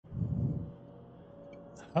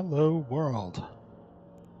Hello world.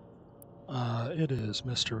 It is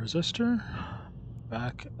Mr. Resistor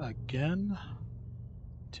back again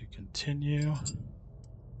to continue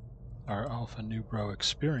our Alpha Newbro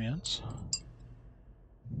experience.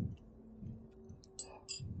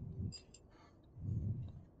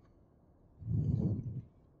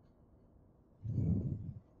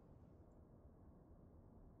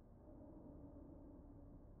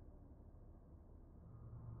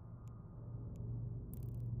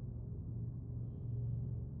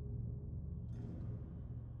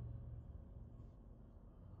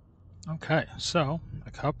 Okay, so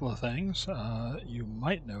a couple of things. You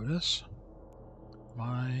might notice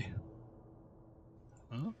my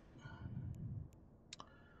uh,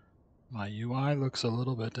 my UI looks a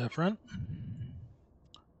little bit different.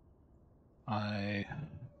 I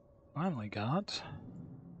finally got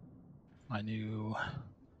my new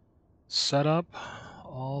setup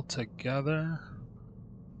all together,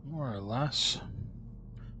 more or less.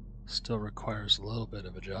 Still requires a little bit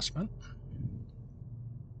of adjustment,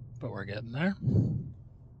 but we're getting there.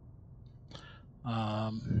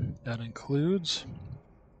 That includes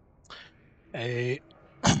a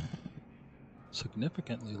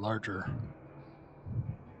significantly larger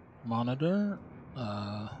monitor,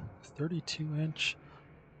 32-inch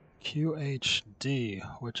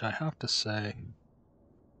QHD, which I have to say,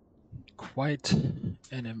 quite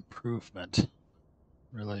an improvement.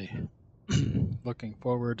 Really looking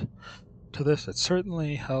forward to this. It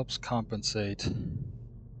certainly helps compensate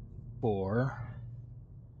for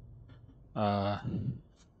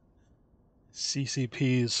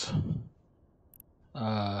CCP's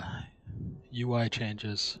UI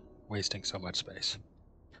changes wasting so much space.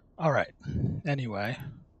 All right. Anyway,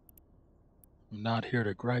 I'm not here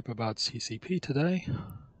to gripe about CCP today.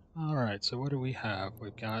 All right, so what do we have?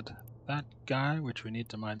 We've got that guy, which we need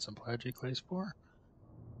to mine some plagioclase for.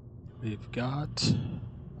 We've got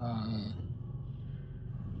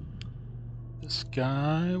this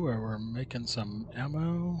guy where we're making some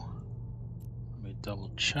ammo. Let me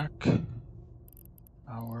double check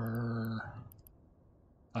our...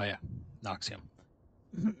 Oh yeah, Noxium.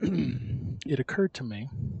 It occurred to me,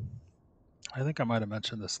 I think I might have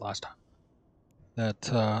mentioned this last time, that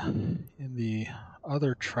in the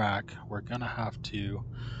other track, we're going to have to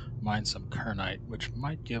mine some kernite, which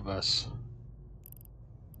might give us,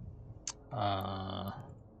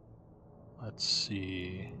 let's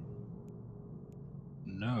see,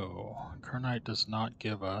 no, kernite does not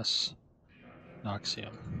give us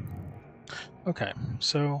Noxium. Okay,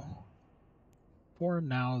 so for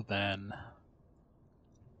now then,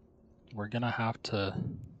 we're going to have to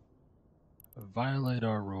violate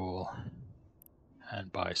our rule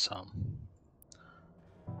and buy some.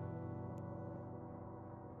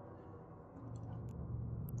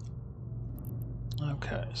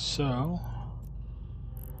 Okay, so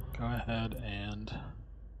go ahead and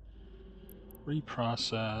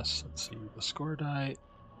reprocess, let's see, the scordite.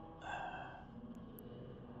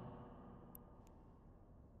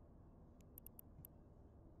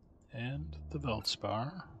 And the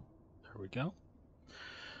Veldspar. There we go.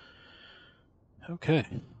 Okay.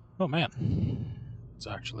 Oh man, it's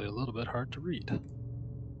actually a little bit hard to read.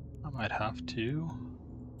 I might have to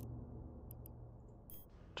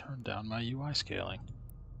turn down my UI scaling.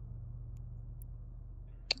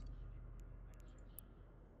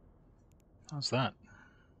 How's that?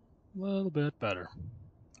 A little bit better.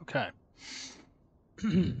 Okay.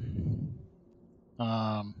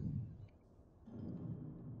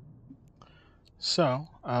 So,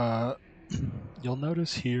 you'll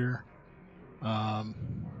notice here,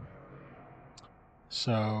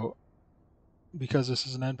 so because this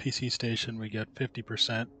is an NPC station, we get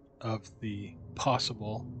 50% of the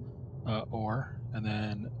possible ore, and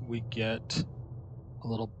then we get a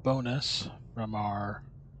little bonus from our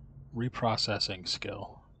reprocessing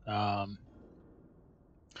skill.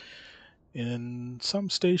 In some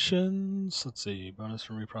stations, let's see, bonus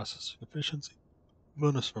from reprocessing efficiency,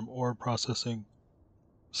 bonus from ore processing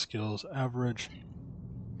skills average.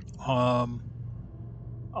 On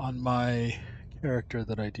my character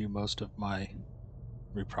that I do most of my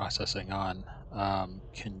reprocessing on,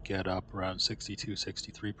 can get up around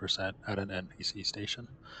 62-63% at an NPC station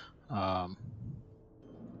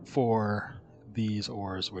for these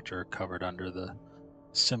ores, which are covered under the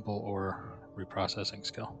simple ore reprocessing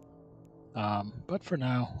skill. But for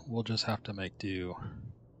now, we'll just have to make do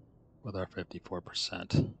with our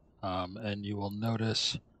 54%. And you will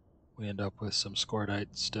notice we end up with some scordite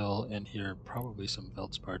still in here, probably some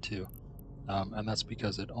Veldspar too. And that's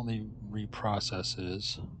because it only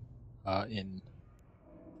reprocesses in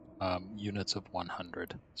units of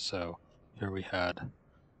 100. So here we had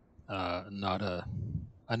not a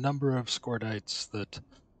number of scoredites that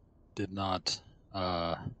did not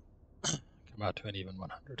come out to an even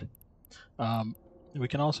 100. We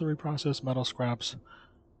can also reprocess metal scraps.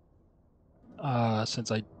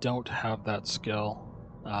 Since I don't have that skill,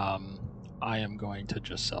 I am going to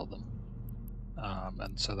just sell them.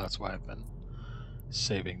 And so that's why I've been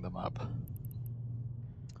saving them up.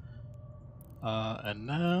 And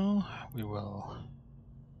now we will,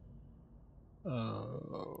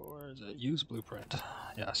 where is it? Use blueprint.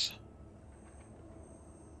 Yes.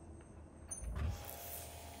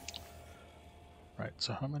 Right,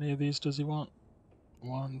 so how many of these does he want?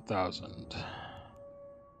 1,000.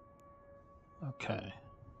 Okay.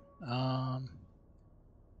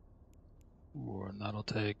 Ooh, and that'll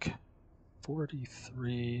take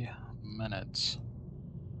 43 minutes.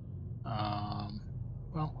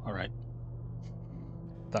 Well, all right.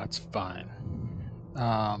 That's fine.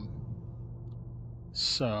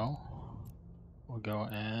 So we'll go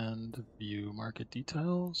and view market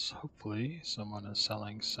details. Hopefully someone is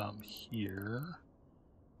selling some here.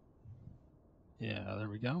 Yeah, there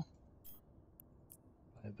we go.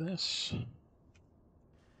 Buy this.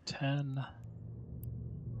 10.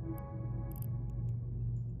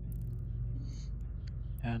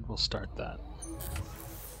 And we'll start that.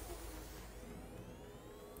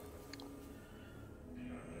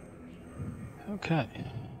 Okay.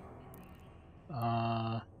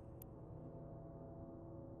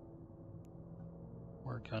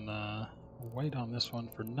 We're gonna wait on this one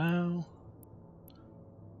for now.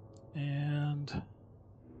 And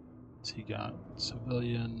what's he got?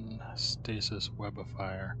 Civilian stasis web of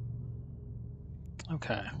fire.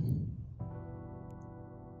 Okay.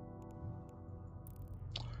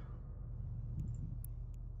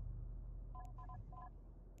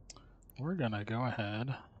 We're gonna go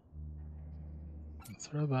ahead and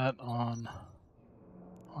throw that on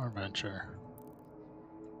our venture,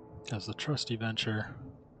 because the trusty venture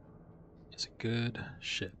is a good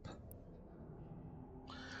ship.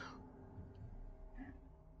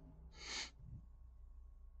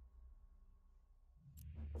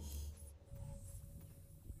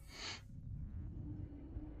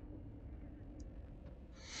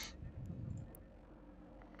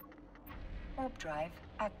 Warp drive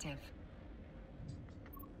active.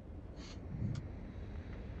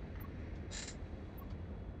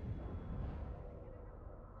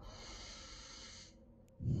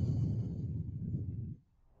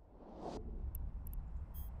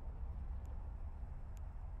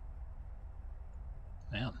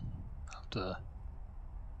 Man, I have to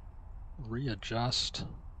readjust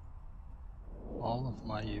all of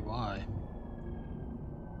my UI.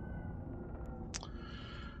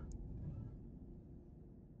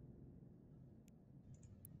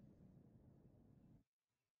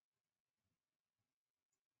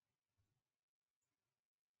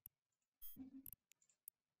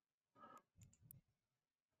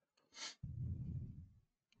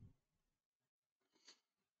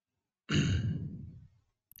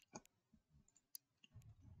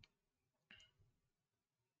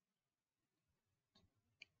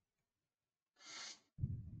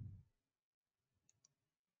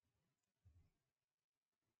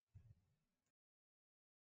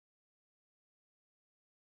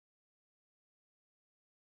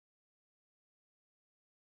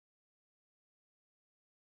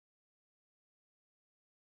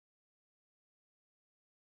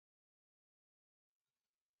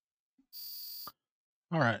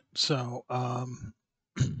 All right, so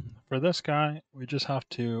for this guy, we just have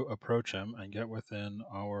to approach him and get within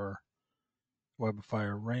our web of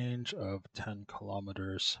fire range of 10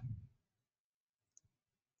 kilometers,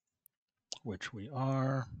 which we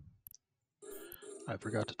are. I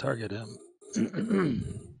forgot to target him.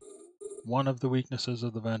 One of the weaknesses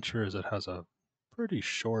of the venture is it has a pretty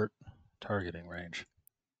short targeting range.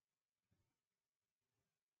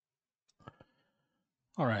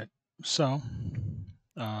 All right, so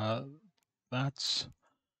that's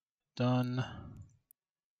done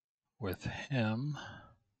with him.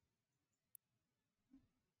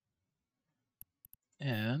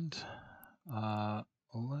 And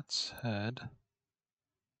let's head.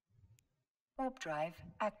 Warp drive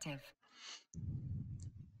active.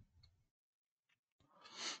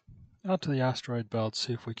 Out to the asteroid belt,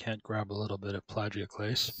 see if we can't grab a little bit of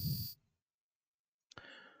plagioclase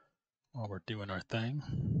while we're doing our thing.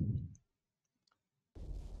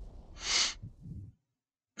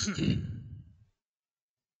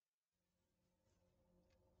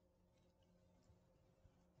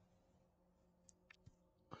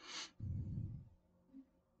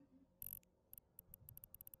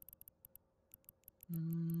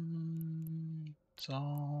 It's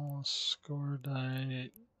all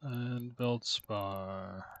Scordite and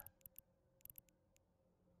Buildspar.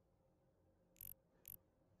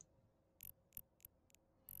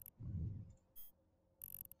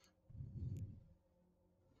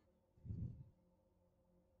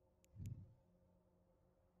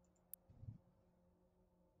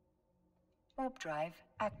 Warp drive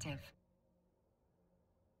active.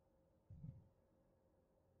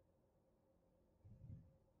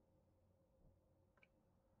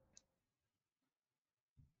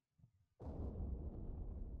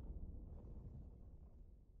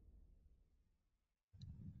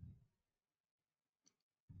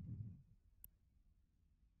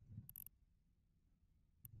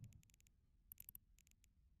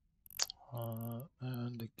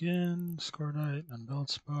 And again, Scordite and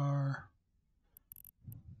Buildspar.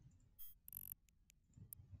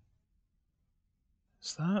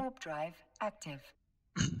 Is that? Warp drive active.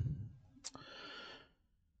 I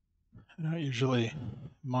don't usually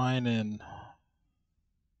mine in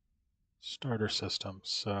starter systems,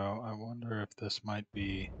 so I wonder if this might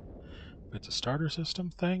be, if it's a starter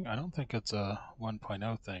system thing. I don't think it's a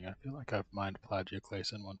 1.0 thing. I feel like I've mined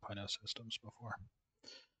plagioclase in 1.0 systems before.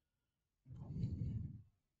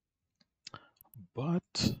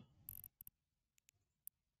 But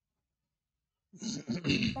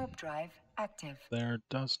Warp drive active. there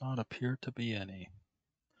does not appear to be any.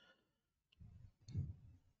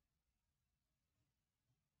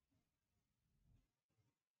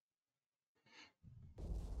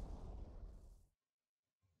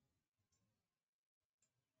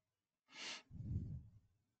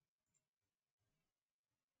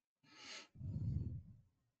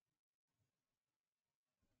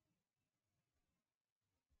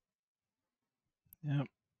 Yep,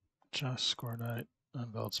 just Scordite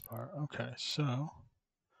and Veldspar. Okay, so,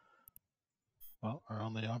 well, our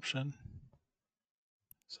only option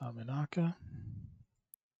is Aminaka.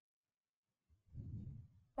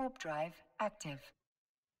 Warp drive active.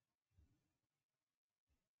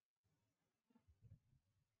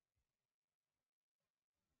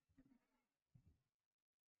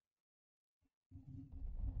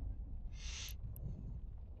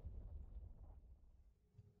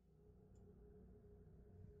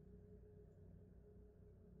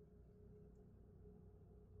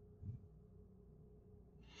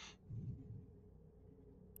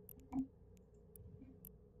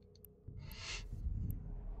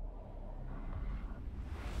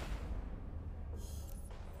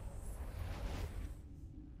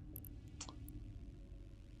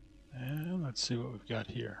 And let's see what we've got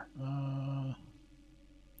here.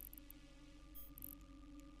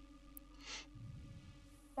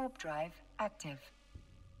 Warp drive active.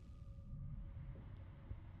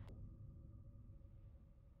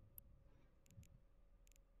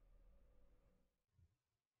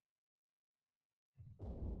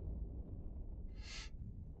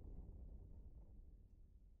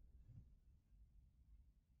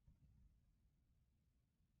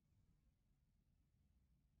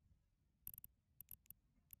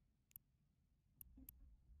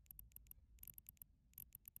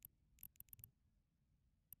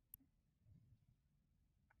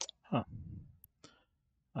 Huh.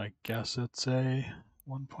 I guess it's a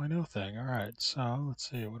 1.0 thing. All right, so let's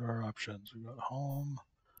see. What are our options? We've got home,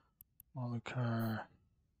 Molukar,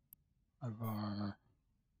 Ivar,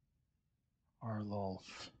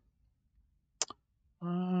 Arlolf.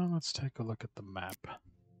 Let's take a look at the map.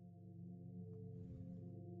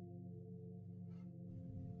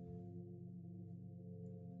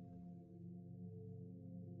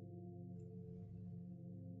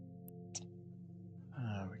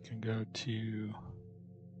 We can go to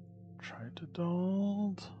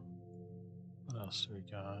Tritodald. What else do we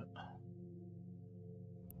got?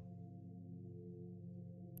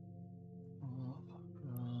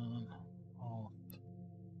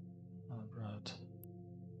 Brett.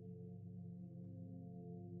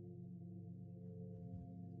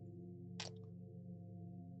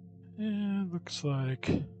 Yeah, looks like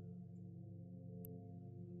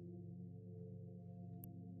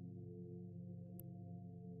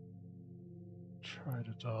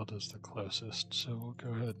Tritodald is the closest, so we'll go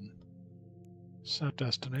ahead and set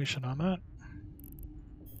destination on that.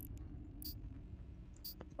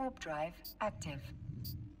 Warp drive active.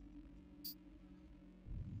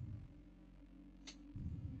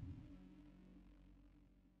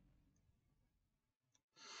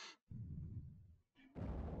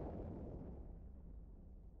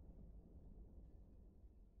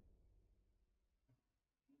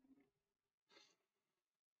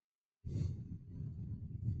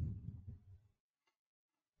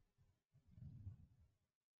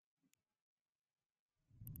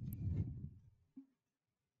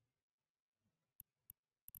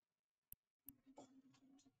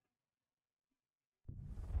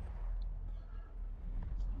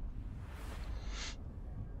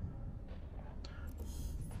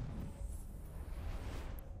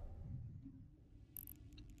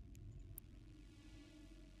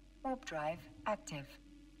 Warp drive active.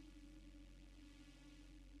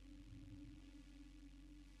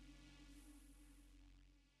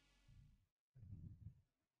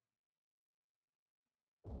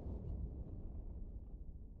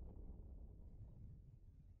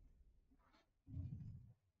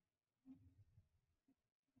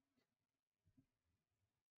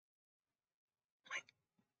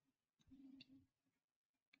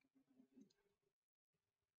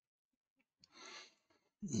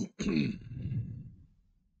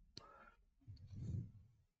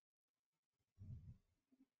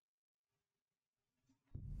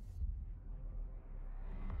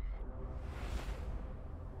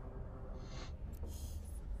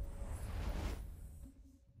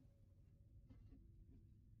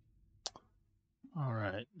 All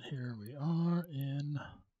right, here we are in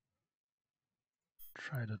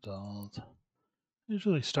Tridadald.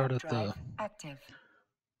 Usually start Warp at the drive active.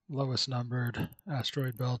 lowest numbered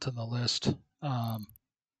asteroid belt in the list,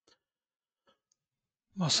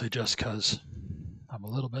 mostly just because I'm a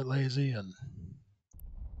little bit lazy and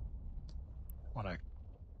want to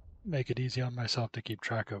make it easy on myself to keep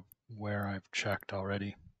track of where I've checked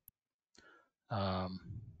already.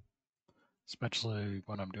 Especially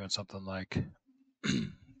when I'm doing something like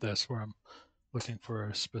this, where I'm looking for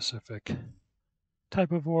a specific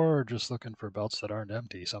type of ore or just looking for belts that aren't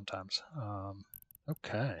empty sometimes.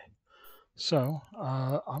 Okay, so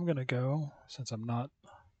I'm going to go, since I'm not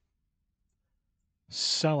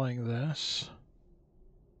selling this,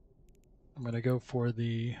 I'm going to go for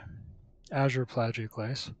the Azure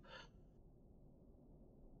Plagioclase.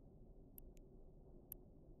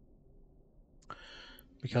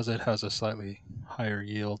 Because it has a slightly higher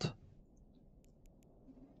yield.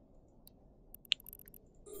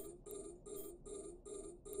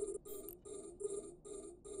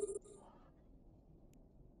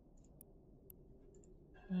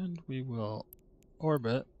 And we will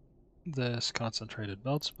orbit this concentrated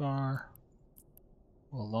beltspar.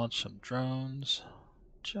 We'll launch some drones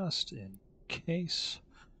just in case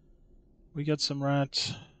we get some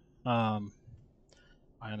rats. I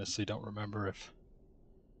honestly don't remember if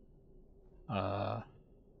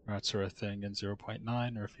rats are a thing in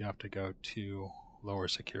 0.9 or if you have to go to lower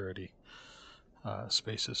security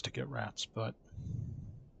spaces to get rats, but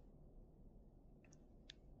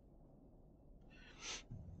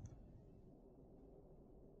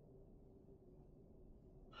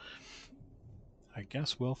I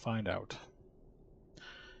guess we'll find out.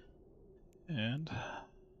 And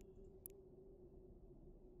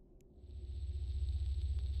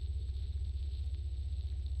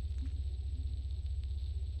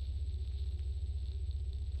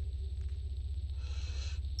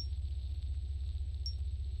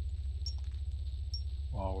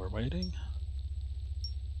while we're waiting,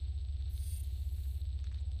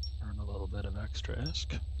 earn a little bit of extra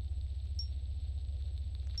ISK.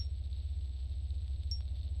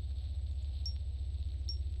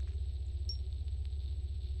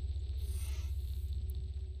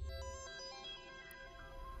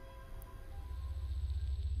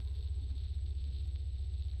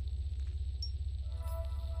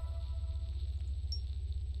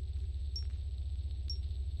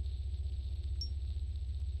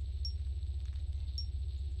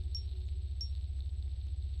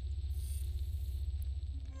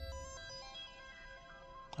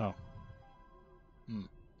 Oh.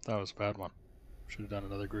 That was a bad one. Should have done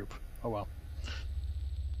another group. Oh well.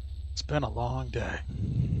 It's been a long day.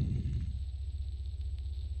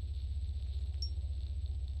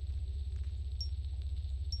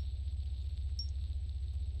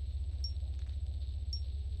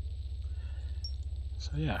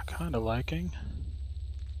 So yeah, kind of liking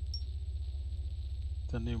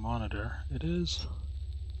the new monitor. It is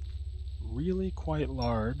really quite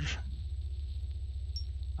large.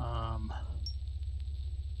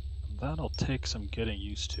 That'll take some getting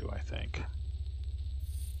used to, I think.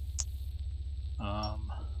 I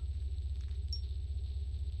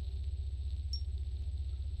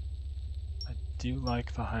do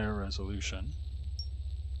like the higher resolution.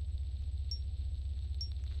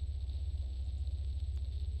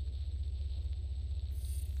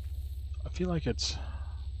 I feel like it's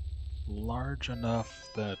large enough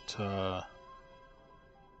that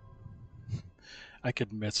I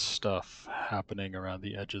could miss stuff happening around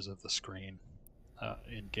the edges of the screen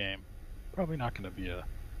in game. Probably not going to be a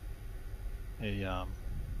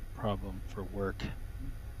problem for work.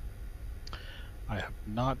 I have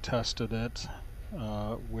not tested it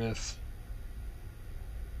with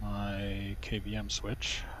my KVM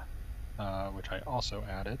switch, which I also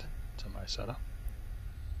added to my setup,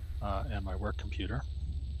 and my work computer.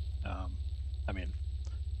 I mean,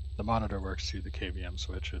 the monitor works through the KVM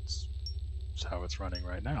switch. It's how it's running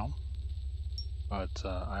right now. But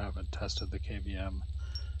I haven't tested the KVM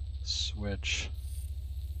switch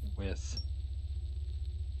with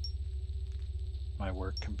my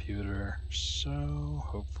work computer, so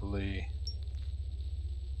hopefully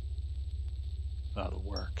that'll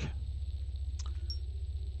work.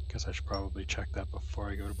 Guess I should probably check that before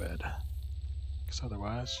I go to bed, because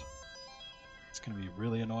otherwise it's going to be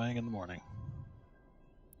really annoying in the morning.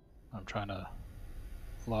 I'm trying to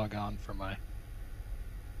log on for my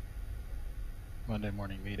Monday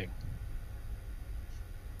morning meeting.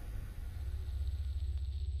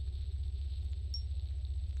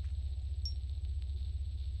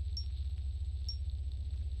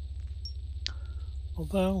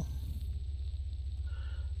 Although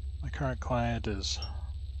my current client is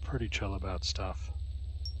pretty chill about stuff,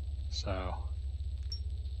 so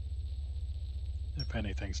if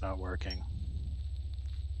anything's not working,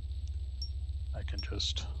 I can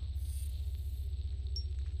just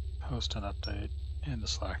post an update in the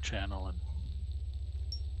Slack channel and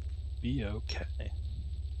be okay.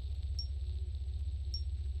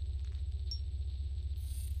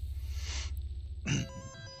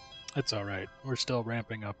 It's all right. We're still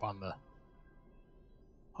ramping up on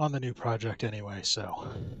the new project anyway, so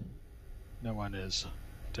no one is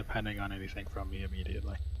depending on anything from me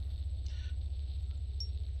immediately.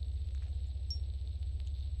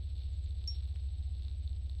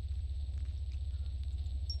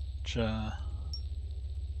 Which I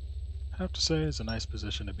have to say is a nice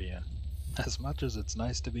position to be in. As much as it's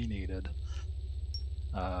nice to be needed,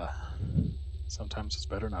 sometimes it's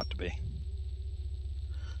better not to be.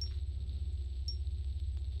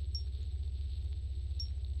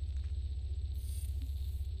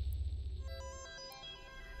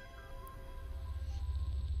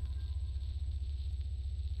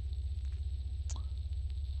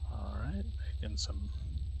 Alright, making some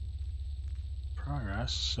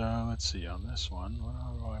progress. So let's see on this one.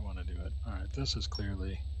 How do I want to do it? Alright, this is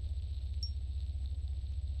clearly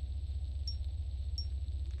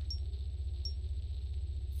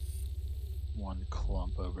one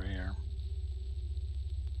clump over here.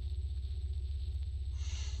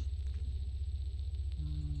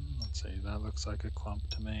 Let's see, that looks like a clump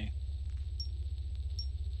to me.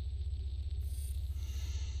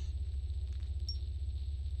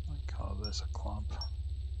 I'll call this a clump.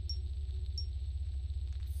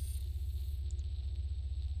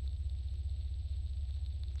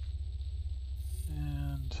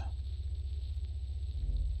 And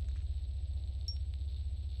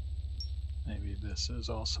maybe this is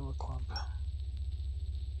also a clump.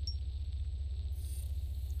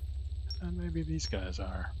 And maybe these guys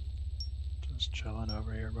are just chilling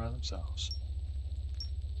over here by themselves.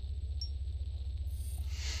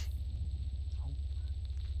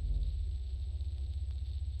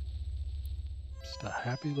 Just a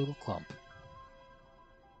happy little clump.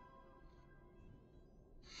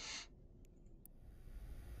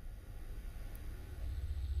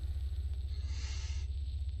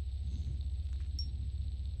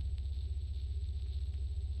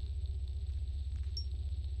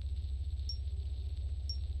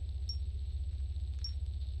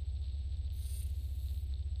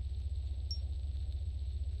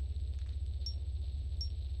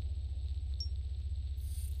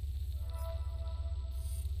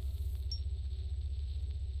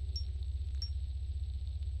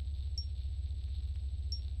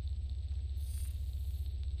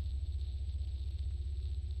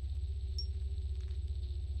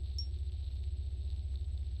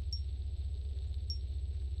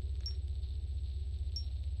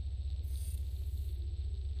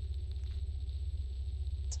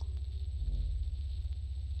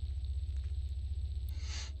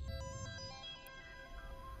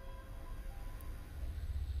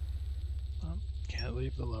 Can't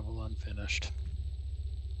leave the level unfinished.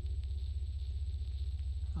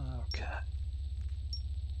 Okay.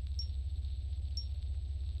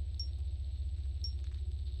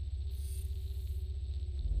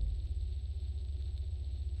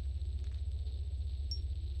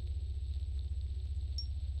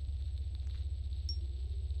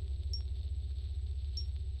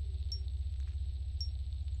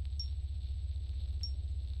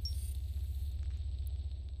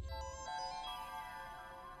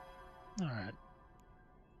 Alright.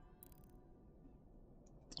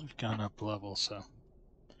 We've gone up level, so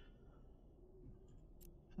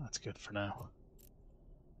that's good for now.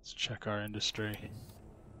 Let's check our industry.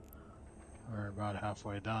 We're about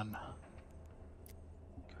halfway done.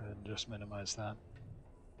 Go ahead and just minimize that.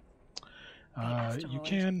 You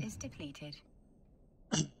can is depleted.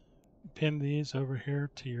 pin these over here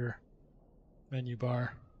to your menu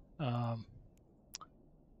bar. I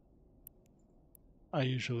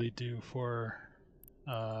usually do for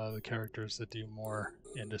the characters that do more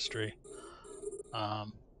industry.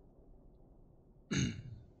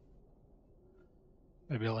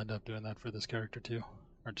 Maybe I'll end up doing that for this character too.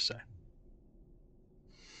 Hard to say.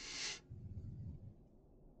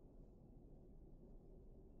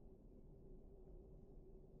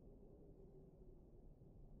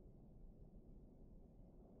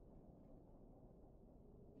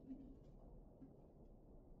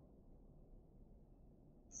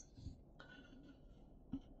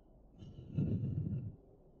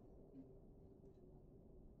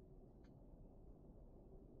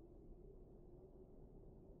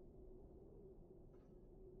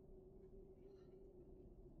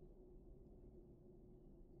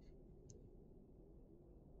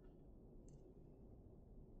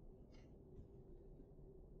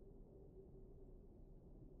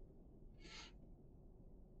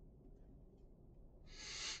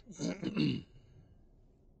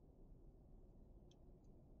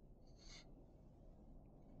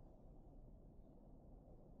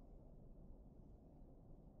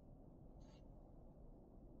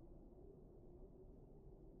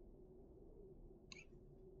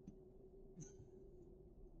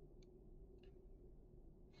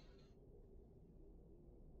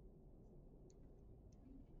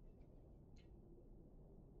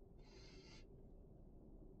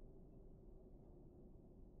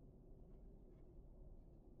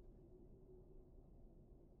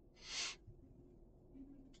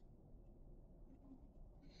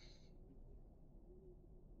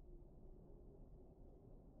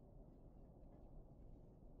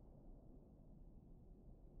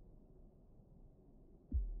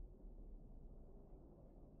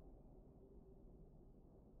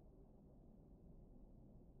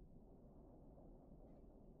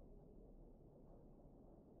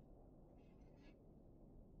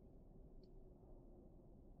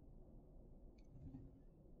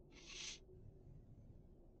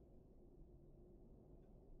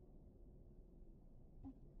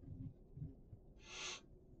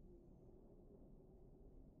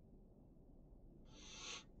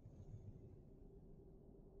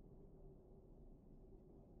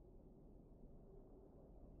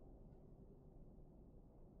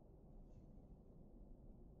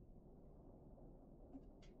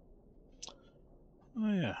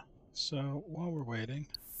 Oh yeah, so while we're waiting,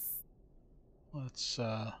 let's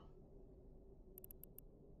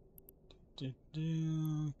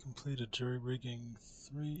completed jury rigging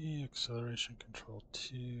 3, acceleration control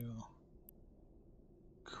 2.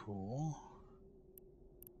 Cool.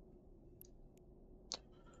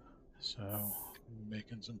 So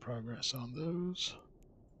making some progress on those.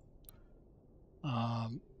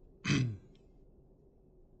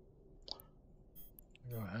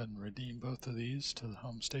 Go ahead and redeem both of these to the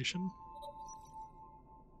home station.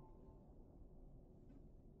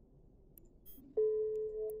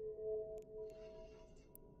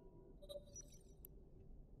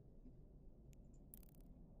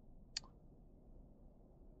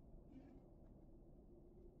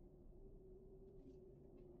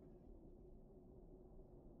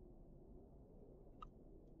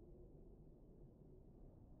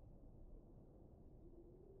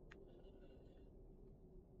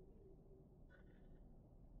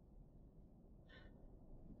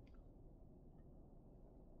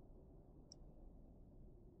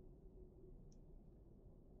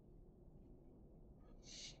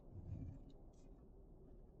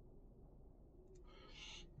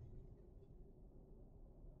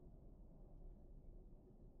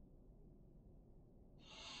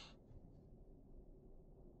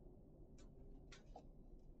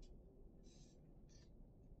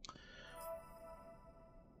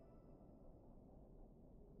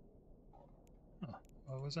 Oh,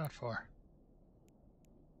 what was that for?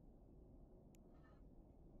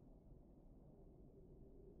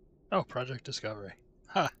 Oh, Project Discovery.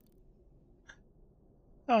 Ha!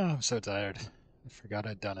 Oh, I'm so tired. I forgot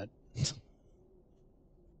I'd done it.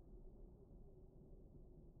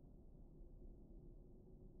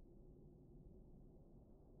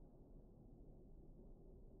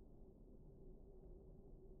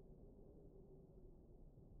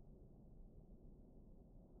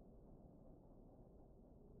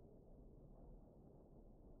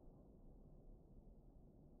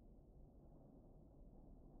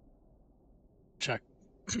 Check.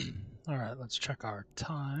 Alright, let's check our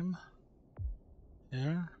time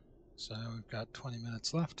here. So we've got 20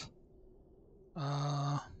 minutes left.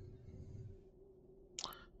 I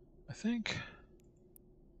think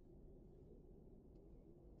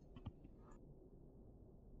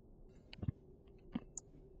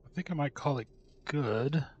think I might call it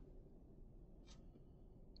good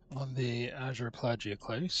on the Azure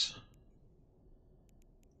Plagioclase.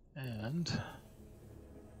 And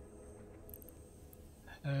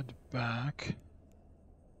head back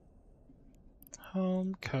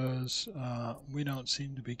home because we don't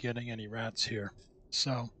seem to be getting any rats here.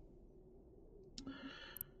 So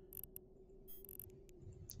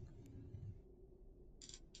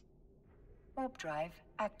Warp drive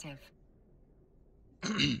active.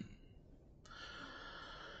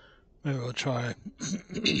 maybe we'll try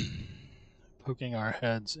poking our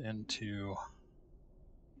heads into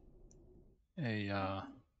a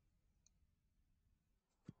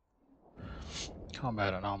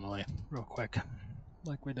combat anomaly real quick,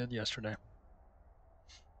 like we did yesterday.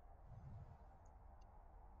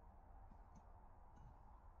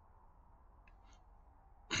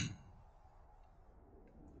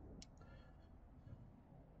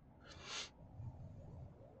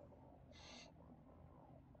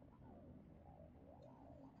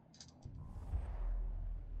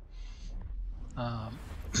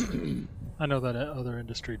 I know that other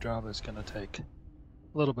industry job is going to take a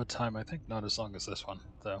little bit of time. I think not as long as this one,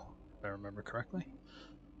 though, if I remember correctly.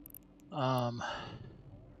 Warp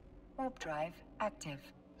drive active.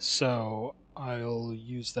 So I'll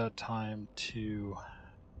use that time to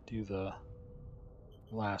do the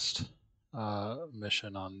last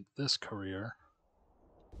mission on this career.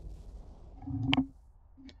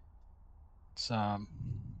 It's,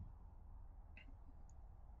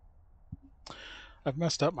 I've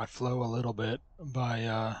messed up my flow a little bit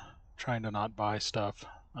by trying to not buy stuff,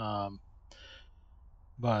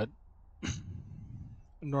 but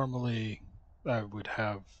normally I would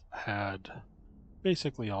have had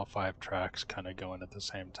basically all 5 tracks kind of going at the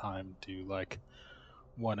same time, do like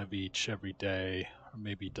one of each every day, or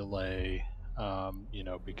maybe delay,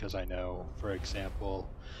 because I know, for example,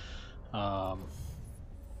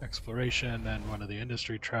 exploration and one of the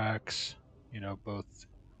industry tracks, both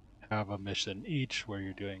have a mission each where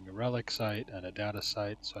you're doing a relic site and a data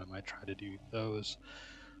site, so I might try to do those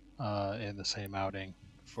in the same outing,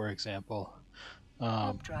 for example.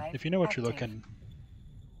 If you know what you're looking,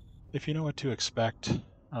 if you know what to expect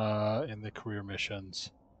in the career missions,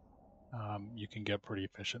 you can get pretty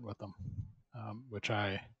efficient with them, which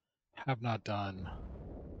I have not done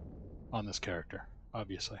on this character,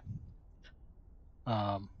 obviously.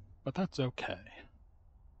 But that's okay.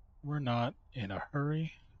 We're not in a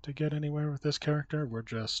hurry to get anywhere with this character. We're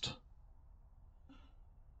just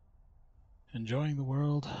enjoying the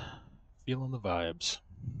world, feeling the vibes.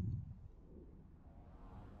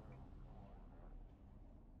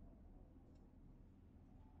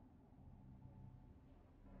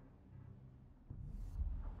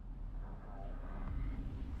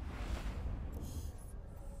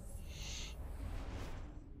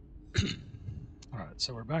 Alright,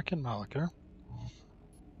 so we're back in Malachar.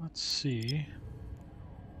 Let's see.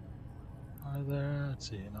 Let's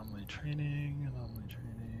see, anomaly training.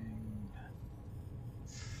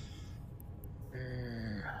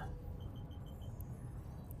 There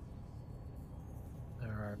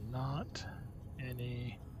are not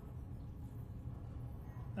any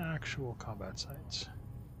actual combat sites.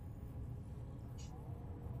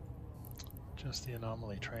 Just the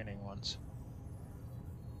anomaly training ones.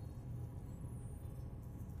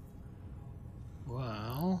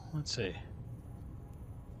 Well, let's see.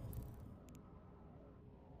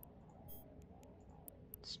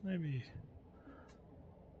 Let's maybe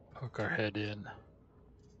poke our head in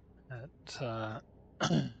at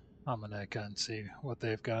Amaneka and see what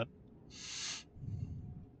they've got.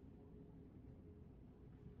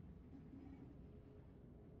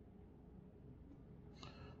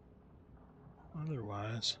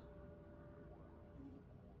 Otherwise,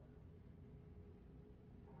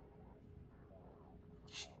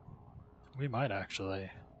 we might actually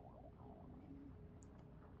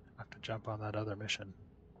have to jump on that other mission.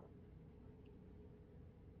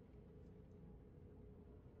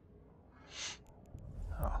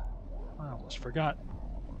 Oh, I almost forgot.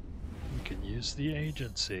 We can use the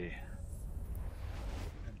agency.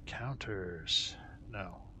 Encounters.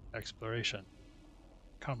 No. Exploration.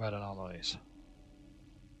 Combat anomalies.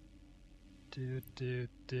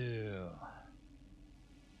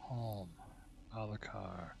 Home.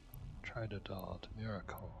 Malachar. Tridadalt.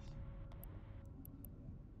 Miracle.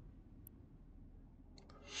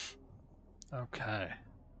 Okay.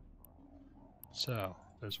 So,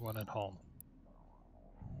 there's one at home.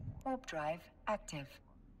 Warp drive active.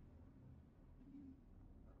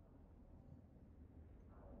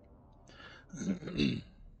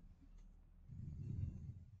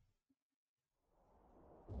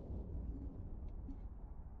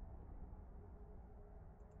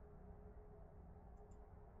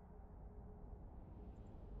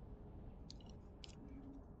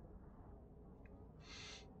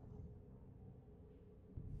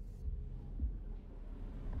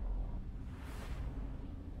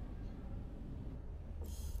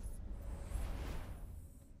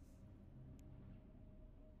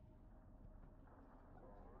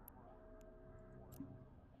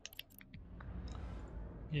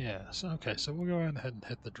 Yes, okay, so we'll go ahead and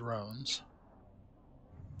hit the drones.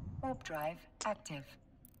 Warp drive active.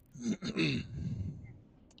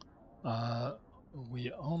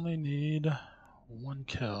 We only need one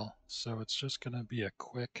kill, so it's just going to be a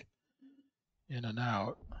quick in and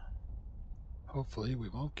out. Hopefully we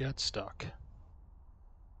won't get stuck.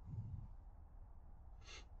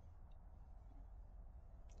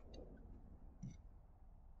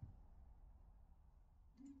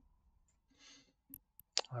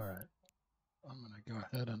 All right, I'm going to go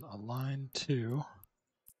ahead and align 2.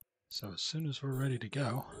 So as soon as we're ready to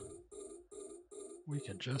go, we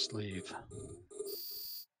can just leave.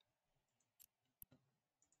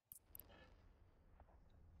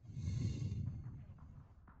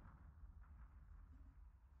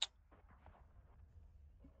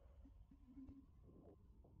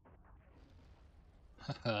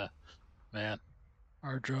 Man,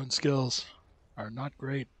 our drone skills are not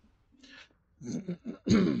great.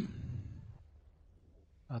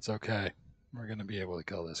 That's okay. We're going to be able to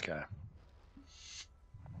kill this guy.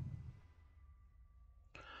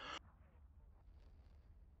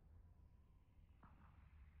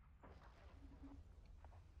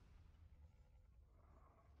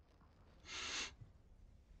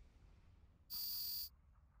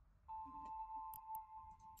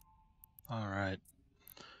 All right.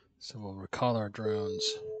 So we'll recall our drones.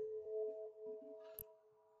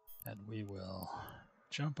 And we will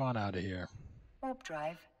jump on out of here. Warp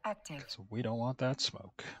drive active. Because we don't want that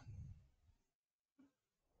smoke.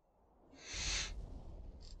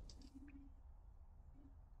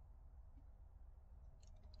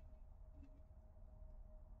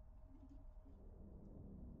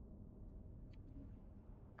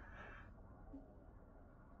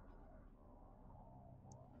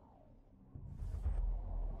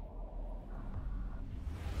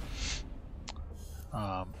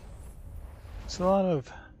 So a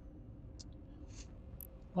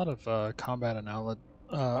lot of combat anomalies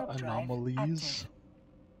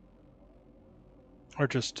are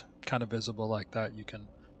just kind of visible like that. You can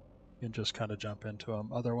just kind of jump into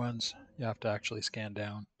them. Other ones you have to actually scan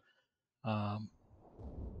down. I've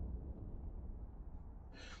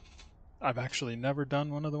actually never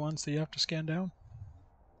done one of the ones that you have to scan down.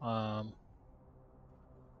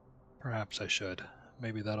 Perhaps I should.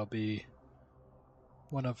 Maybe that'll be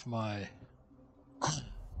one of my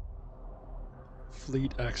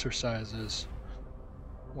fleet exercises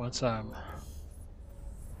once I've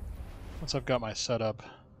got my setup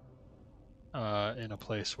in a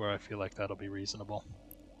place where I feel like that'll be reasonable.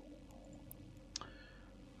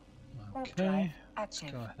 Okay, let's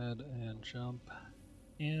go ahead and jump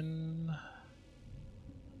in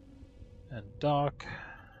and dock.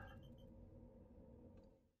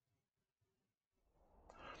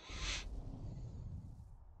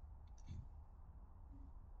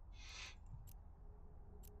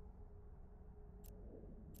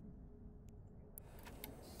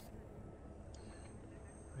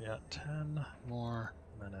 We got 10 more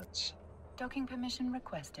minutes. Docking permission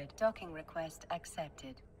requested. Docking request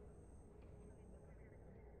accepted.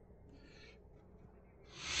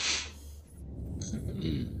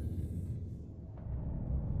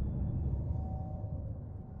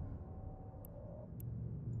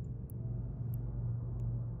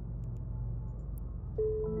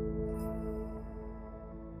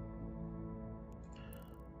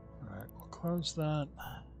 Alright, we'll close that.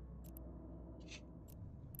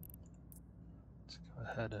 Let's go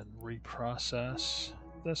ahead and reprocess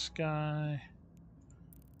this guy.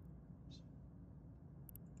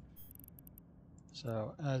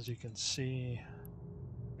 So as you can see,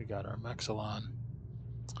 we got our Mexilon.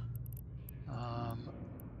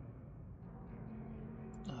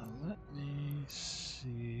 Let me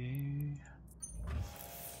see.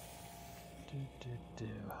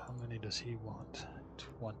 How many does he want?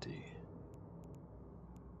 20.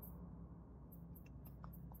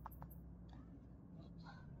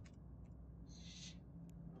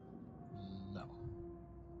 No.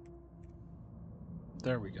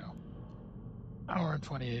 There we go. Hour and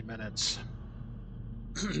 28 minutes.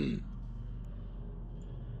 Let's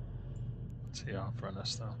see how off run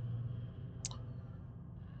us though.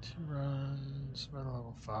 2 runs, weather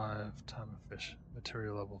level 5, time efficient,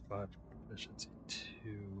 material level 5, efficiency 2.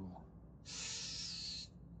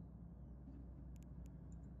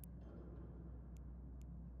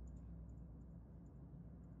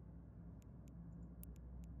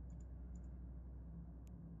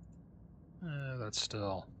 That's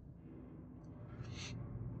still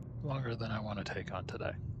longer than I want to take on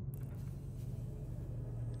today.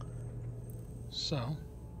 So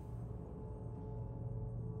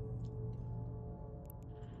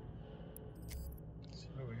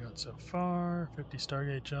so far. 50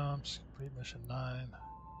 Stargate jumps. Complete mission 9.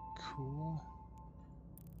 Cool.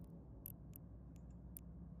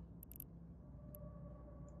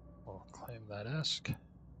 We'll claim that ESC.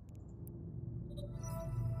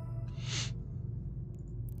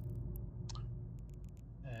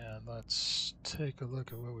 And let's take a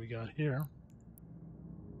look at what we got here.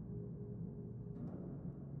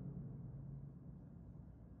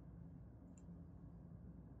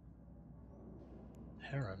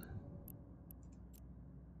 Heron.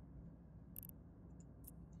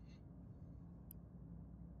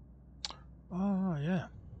 Oh, yeah.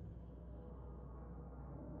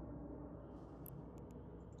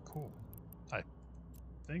 Cool. I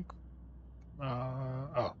think...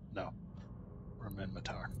 oh, no. We're in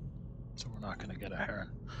Minmatar. So we're not going to get a Heron.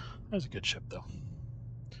 That's a good ship, though.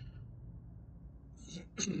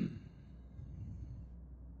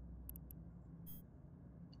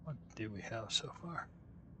 What do we have so far?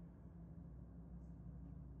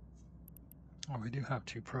 Oh, we do have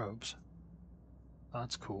 2 probes.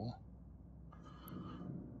 That's cool.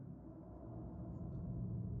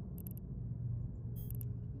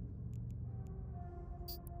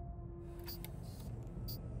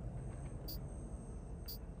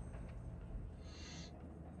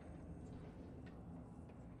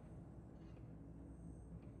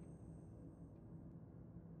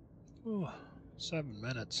 Ooh, 7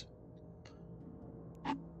 minutes.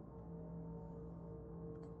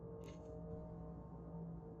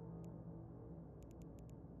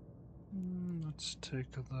 Let's take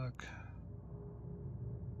a look.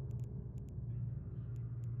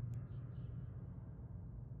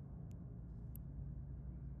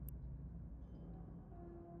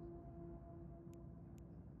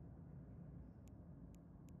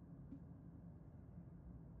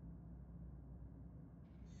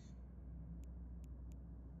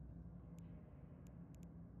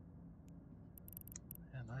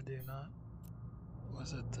 And I do not.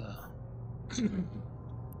 Was it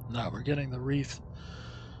No, we're getting the wreath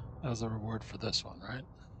as a reward for this one, right?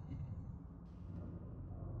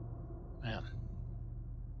 Man.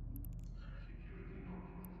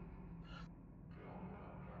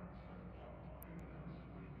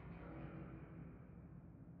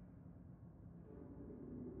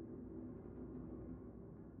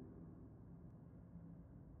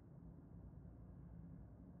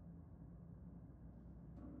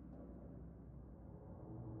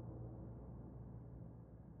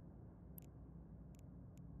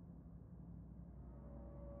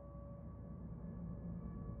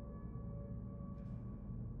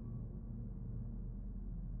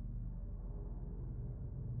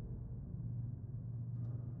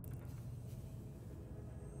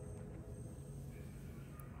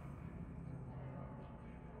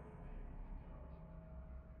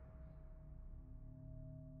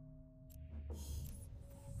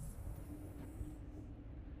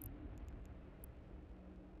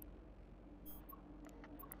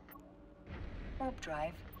 Warp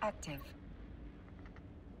drive active.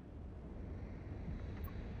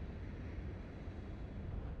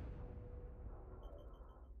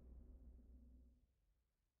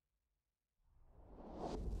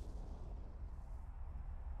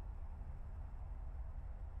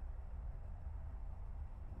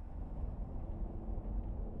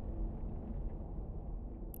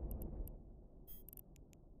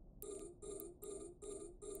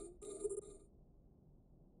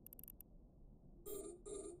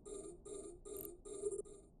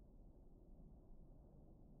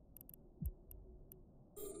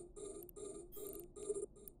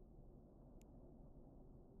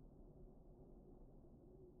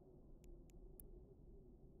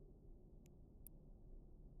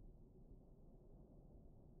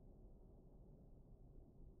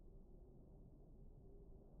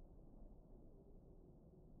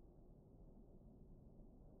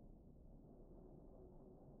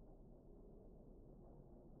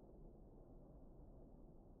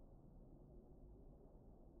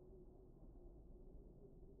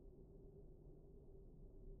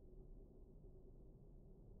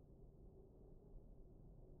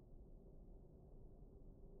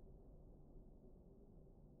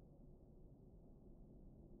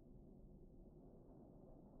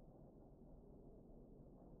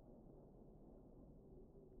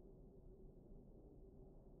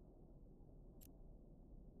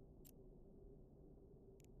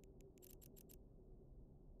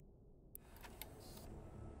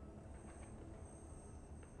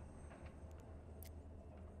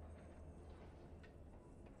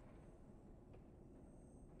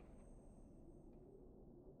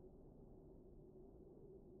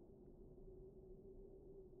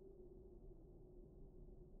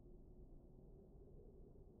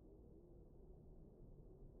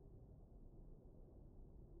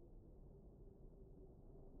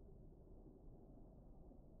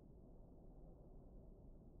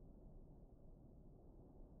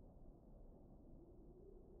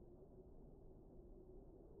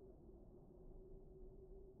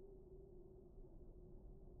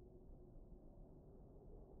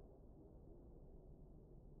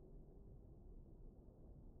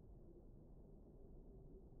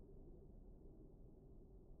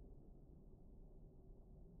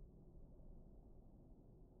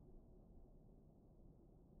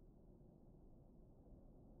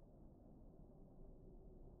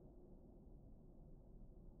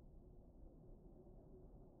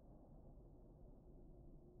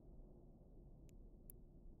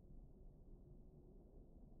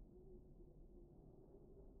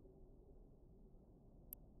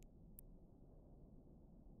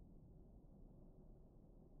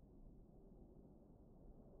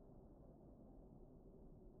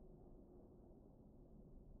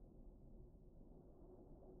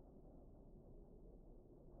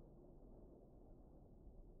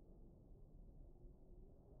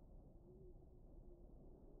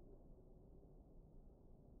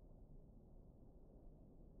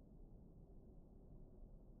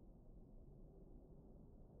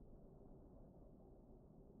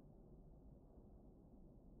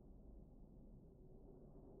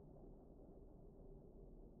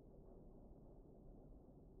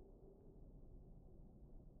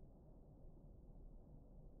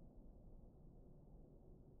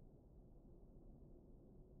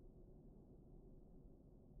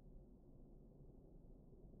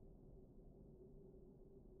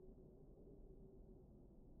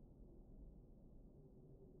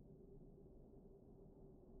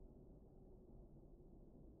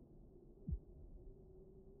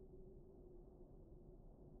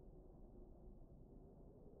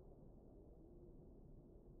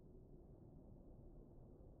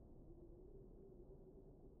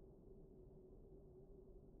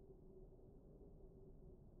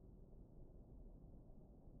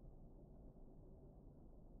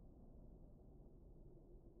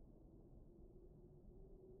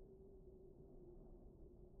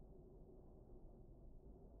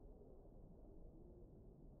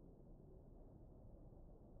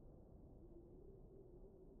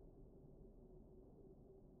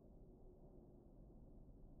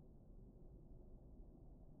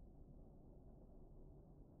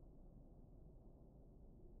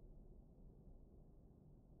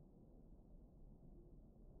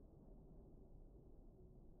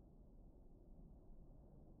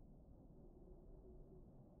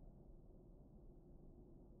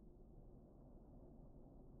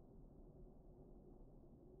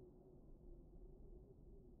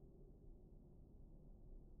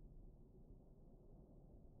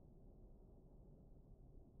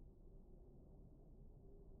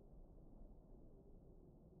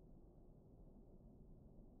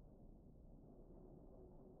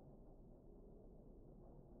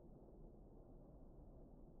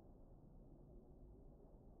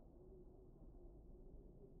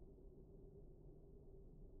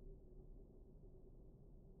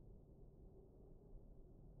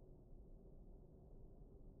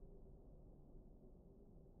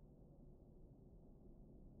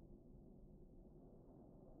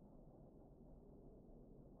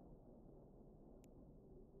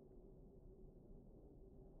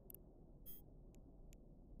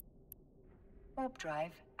 Warp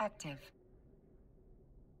drive active.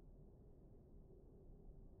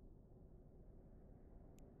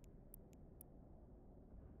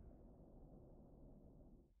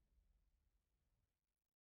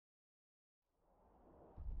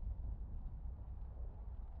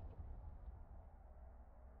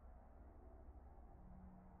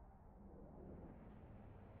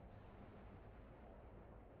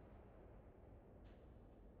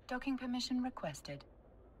 Docking permission requested.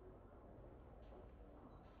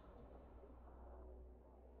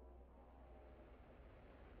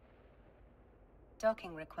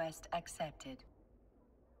 Docking request accepted.